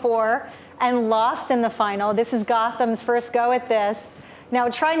twice before and lost in the final. This is Gotham's first go at this. Now,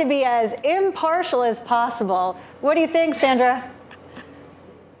 trying to be as impartial as possible. What do you think, Sandra?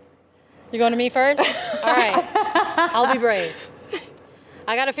 You're going to me first? All right. I'll be brave.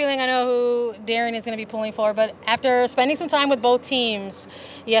 I got a feeling I know who Darian is going to be pulling for, but after spending some time with both teams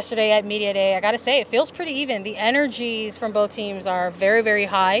yesterday at Media Day, I got to say it feels pretty even. The energies from both teams are very, very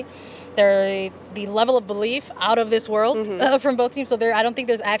high. The level of belief out of this world from both teams. So I don't think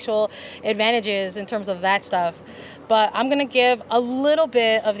there's actual advantages in terms of that stuff. But I'm going to give a little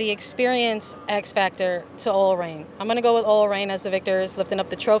bit of the experience X factor to OL Reign. I'm going to go with OL Reign as the victors, lifting up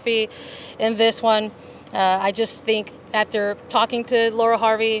the trophy in this one. I just think after talking to Laura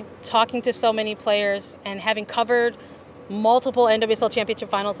Harvey, talking to so many players, and having covered multiple NWSL Championship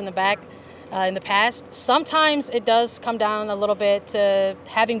finals in the past, sometimes it does come down a little bit to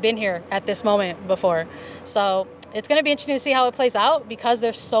having been here at this moment before. So it's going to be interesting to see how it plays out because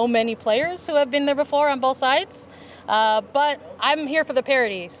there's so many players who have been there before on both sides. But I'm here for the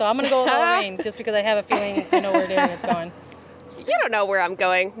parity, so I'm going to go with OL Reign just because I have a feeling I know where Darian's going. You don't know where I'm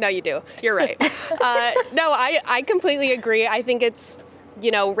going. No, you do. You're right. No, I completely agree. I think it's,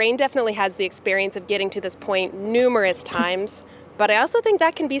 Reign definitely has the experience of getting to this point numerous times, but I also think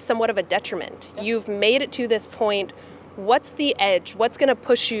that can be somewhat of a detriment. You've made it to this point. What's the edge? What's going to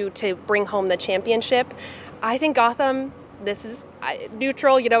push you to bring home the championship? I think Gotham, this is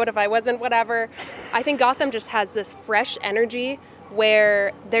neutral, if I wasn't, whatever. I think Gotham just has this fresh energy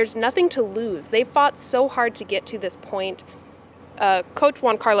where there's nothing to lose. They fought so hard to get to this point. Coach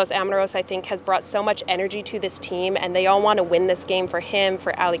Juan Carlos Amaros, I think, has brought so much energy to this team, and they all want to win this game for him,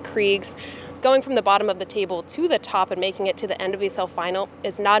 for Ali Krieger. Going from the bottom of the table to the top and making it to the NWSL final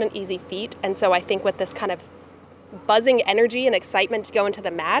is not an easy feat. And so I think with this kind of buzzing energy and excitement to go into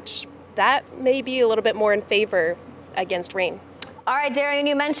the match, that may be a little bit more in favor against Reign. All right, Darian,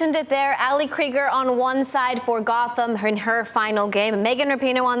 you mentioned it there. Ali Krieger on one side for Gotham in her final game. Megan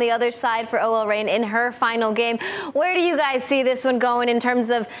Rapinoe on the other side for OL Reign in her final game. Where do you guys see this one going in terms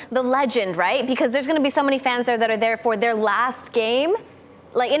of the legend, right? Because there's going to be so many fans there that are there for their last game.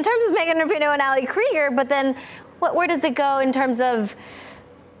 Like in terms of Megan Rapinoe and Ali Krieger, but then where does it go in terms of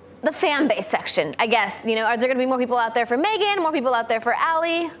the fan base section, I guess? Are there going to be more people out there for Megan, more people out there for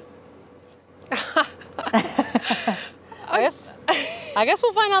Ali? Yes. I guess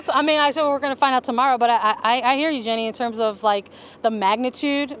we'll find out. I said we're going to find out tomorrow, but I hear you, Jenny, in terms of like the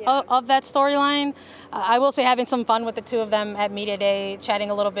magnitude of that storyline. I will say having some fun with the two of them at Media Day,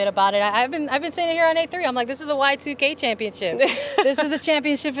 chatting a little bit about it. I've been saying it here on A3. I'm like, this is the Y2K championship. This is the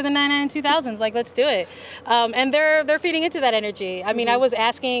championship for the 99 and 2000s. Like, let's do it. And they're feeding into that energy. I mean, I was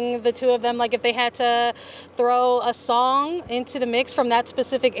asking the two of them, like, if they had to throw a song into the mix from that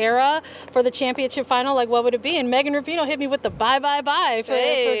specific era for the championship final, like, what would it be? And Megan Rapinoe hit me with the bye, bye, bye for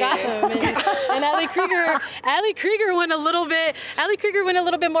Gotham. And Ali Krieger went a little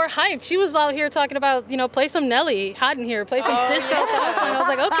bit more hyped. She was out here talking about, play some Nelly, hot in here, play some Cisco song. I was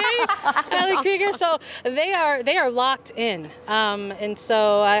like, okay, Ali Krieger. So they are locked in. And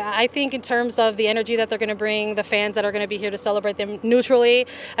so I think in terms of the energy that they're going to bring, the fans that are going to be here to celebrate them neutrally,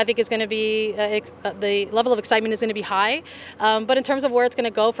 I think it's going to be, the level of excitement is going to be high. But in terms of where it's going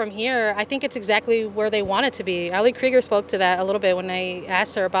to go from here, I think it's exactly where they want it to be. Ali Krieger spoke to that a little bit when I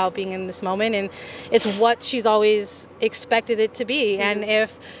asked her about being in this moment, and it's what she's always expected it to be. And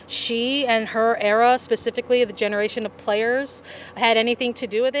if she and her era, specifically the generation of players, had anything to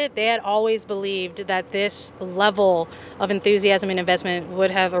do with it, they had always believed that this level of enthusiasm and investment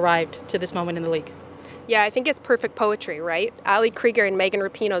would have arrived to this moment in the league. Yeah, I think it's perfect poetry, right? Ali Krieger and Megan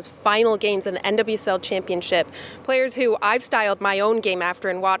Rapinoe's final games in the NWSL Championship. Players who I've styled my own game after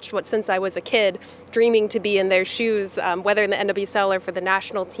and watched since I was a kid, dreaming to be in their shoes, whether in the NWSL or for the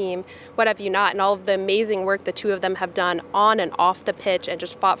national team, what have you not, and all of the amazing work the two of them have done on and off the pitch and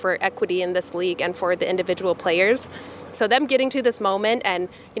just fought for equity in this league and for the individual players. So them getting to this moment, and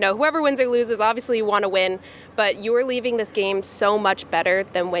whoever wins or loses, obviously you want to win, but you're leaving this game so much better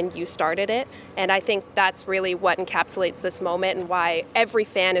than when you started it. And I think that's really what encapsulates this moment and why every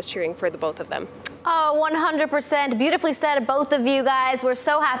fan is cheering for the both of them. Oh, 100%. Beautifully said, both of you guys. We're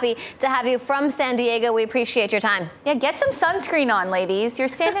so happy to have you from San Diego. We appreciate your time. Yeah, get some sunscreen on, ladies. You're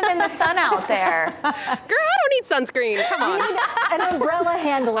standing in the sun out there. Girl, I don't need sunscreen. Come on. An umbrella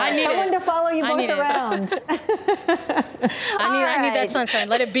handler. Someone to follow you both around. I need that sunshine.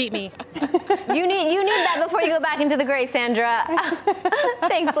 Let it beat me. You need that before you go back into the gray, Sandra.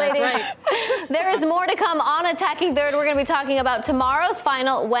 Thanks, ladies. That's right. There is more to come on Attacking Third. We're going to be talking about tomorrow's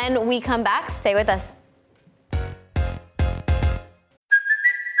final when we come back. Stay with us.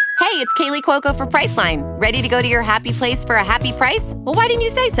 Hey, it's Kaylee Cuoco for Priceline. Ready to go to your happy place for a happy price? Well, why didn't you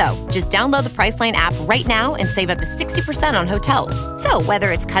say so? Just download the Priceline app right now and save up to 60% on hotels. So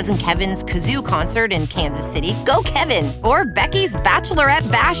whether it's Cousin Kevin's Kazoo Concert in Kansas City, go Kevin, or Becky's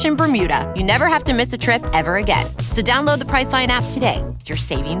Bachelorette Bash in Bermuda, you never have to miss a trip ever again. So download the Priceline app today. Your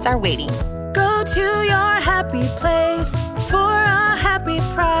savings are waiting. Go to your happy place for a happy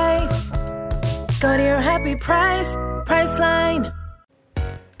price. Go to your happy price, Priceline.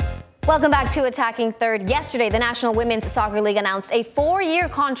 Welcome back to Attacking Third. Yesterday, the National Women's Soccer League announced a 4-year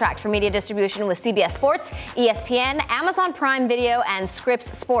contract for media distribution with CBS Sports, ESPN, Amazon Prime Video, and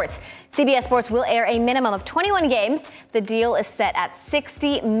Scripps Sports. CBS Sports will air a minimum of 21 games. The deal is set at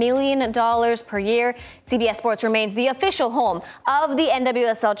 $60 million per year. CBS Sports remains the official home of the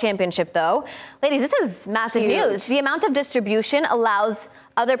NWSL Championship, though. Ladies, this is massive news. The amount of distribution allows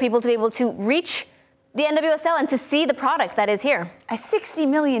other people to be able to reach the NWSL and to see the product that is here. $60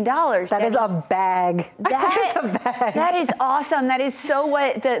 million. That is a bag. That is a bag. That is awesome. That is so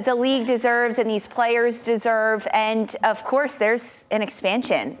what the league deserves and these players deserve. And of course, there's an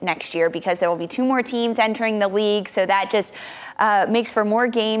expansion next year because there will be 2 more teams entering the league. So that just makes for more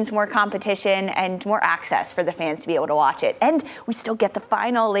games, more competition, and more access for the fans to be able to watch it. And we still get the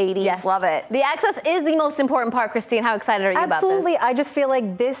final, ladies. Yes. Love it. The access is the most important part, Christine. How excited are you about this? Absolutely. I just feel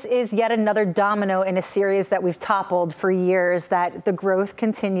like this is yet another domino in a series that we've toppled for years, that the growth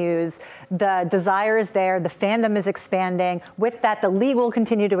continues, the desire is there, the fandom is expanding. With that, the league will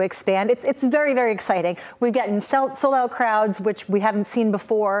continue to expand. It's very, very exciting. We've gotten sold-out crowds, which we haven't seen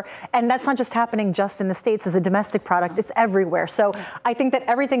before, and that's not just happening just in the States as a domestic product. It's everywhere. So I think that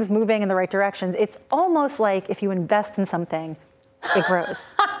everything's moving in the right direction. It's almost like if you invest in something, it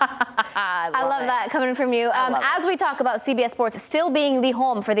grows. I love that coming from you. As we talk about CBS Sports still being the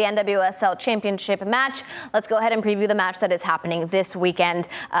home for the NWSL Championship match, let's go ahead and preview the match that is happening this weekend.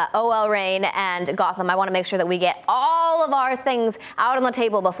 OL Reign and Gotham. I want to make sure that we get all of our things out on the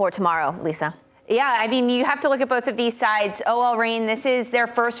table before tomorrow, Lisa. Yeah, I mean, you have to look at both of these sides. OL Reign, this is their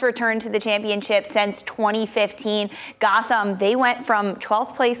first return to the championship since 2015. Gotham, they went from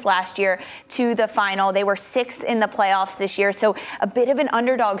 12th place last year to the final. They were 6th in the playoffs this year, so a bit of an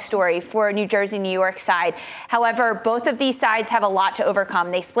underdog story for New Jersey, New York side. However, both of these sides have a lot to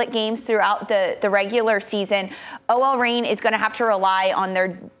overcome. They split games throughout the regular season. OL Reign is going to have to rely on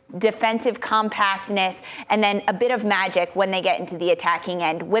their defensive compactness, and then a bit of magic when they get into the attacking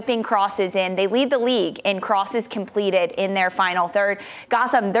end, whipping crosses in. They lead the league in crosses completed in their final third.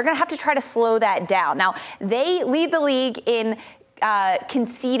 Gotham, they're going to have to try to slow that down. Now, they lead the league in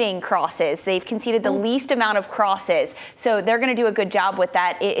conceding crosses. They've conceded the least amount of crosses. So they're going to do a good job with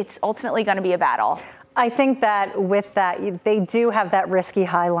that. It's ultimately going to be a battle. I think that with that, they do have that risky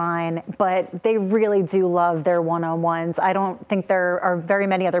high line, but they really do love their one-on-ones. I don't think there are very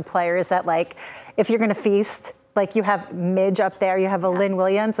many other players that, like, if you're going to feast, like you have Midge up there, you have a Lynn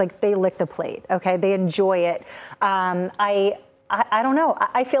Williams, like they lick the plate, okay? They enjoy it. I don't know.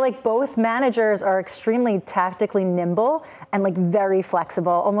 I feel like both managers are extremely tactically nimble and like very flexible,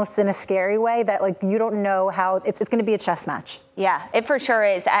 almost in a scary way that like you don't know how it's going to be a chess match. Yeah, it for sure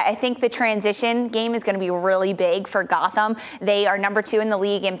is. I think the transition game is going to be really big for Gotham. They are number 2 in the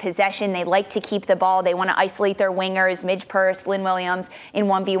league in possession. They like to keep the ball. They want to isolate their wingers, Midge Purse, Lynn Williams, in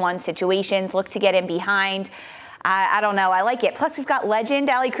 1v1 situations, look to get in behind. I don't know. I like it. Plus, we've got legend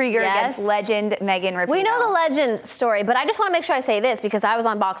Ali Krieger against legend Megan Rapinoe. We know the legend story, but I just want to make sure I say this because I was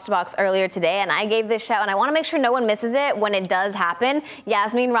on Box to Box earlier today and I gave this shout, and I want to make sure no one misses it when it does happen.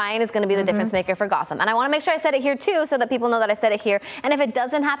 Yasmeen Ryan is going to be the difference maker for Gotham. And I want to make sure I said it here too so that people know that I said it here. And if it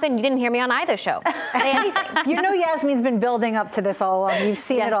doesn't happen, you didn't hear me on either show. Say anything. You know Yasmeen's been building up to this all along. You've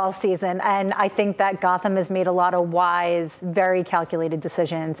seen it all season. And I think that Gotham has made a lot of wise, very calculated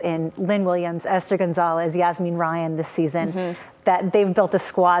decisions in Lynn Williams, Esther Gonzalez, Yasmeen Ryan this season. That they've built a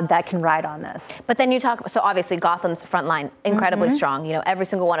squad that can ride on this. But then you talk, so obviously Gotham's front line, incredibly strong. You know, every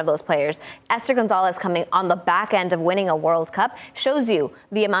single one of those players. Esther Gonzalez coming on the back end of winning a World Cup shows you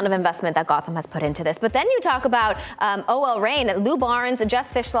the amount of investment that Gotham has put into this. But then you talk about OL Reign, Lou Barnes,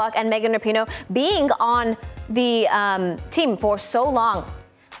 Jess Fishlock, and Megan Rapinoe being on the team for so long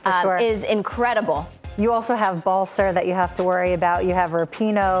is incredible. You also have Balser that you have to worry about. You have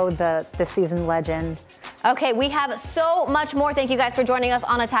Rapinoe, the seasoned legend. Okay, we have so much more. Thank you guys for joining us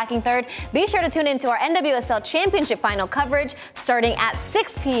on Attacking Third. Be sure to tune into our NWSL Championship final coverage starting at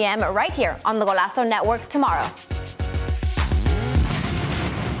 6 p.m. right here on the Golazo Network tomorrow.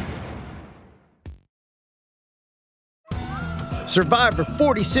 Survivor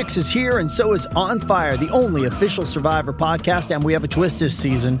 46 is here, and so is On Fire, the only official Survivor podcast, and we have a twist this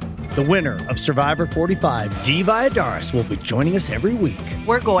season. The winner of Survivor 45, Dee Valladares, will be joining us every week.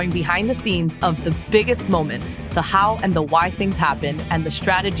 We're going behind the scenes of the biggest moments, the how and the why things happen, and the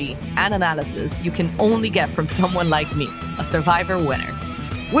strategy and analysis you can only get from someone like me, a Survivor winner.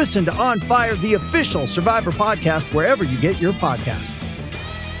 Listen to On Fire, the official Survivor podcast, wherever you get your podcasts.